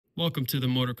Welcome to the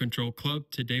Motor Control Club.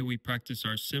 Today we practice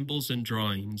our symbols and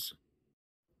drawings.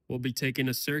 We'll be taking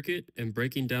a circuit and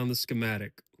breaking down the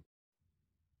schematic.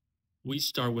 We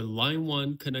start with line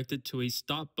 1 connected to a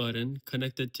stop button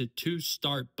connected to 2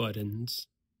 start buttons.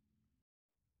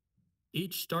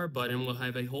 Each start button will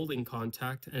have a holding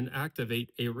contact and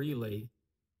activate a relay.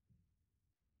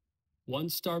 One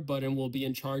start button will be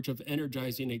in charge of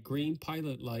energizing a green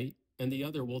pilot light, and the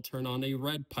other will turn on a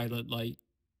red pilot light.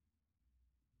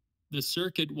 The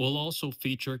circuit will also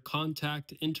feature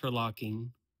contact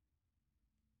interlocking.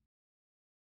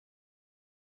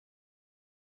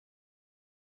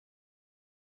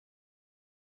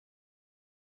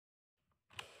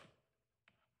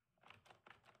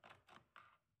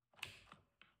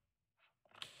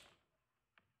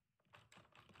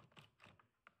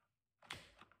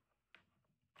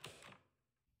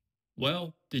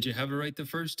 Well, did you have it right the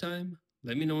first time?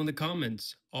 Let me know in the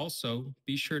comments. Also,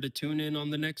 be sure to tune in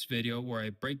on the next video where I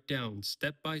break down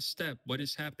step by step what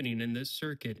is happening in this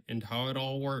circuit and how it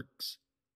all works.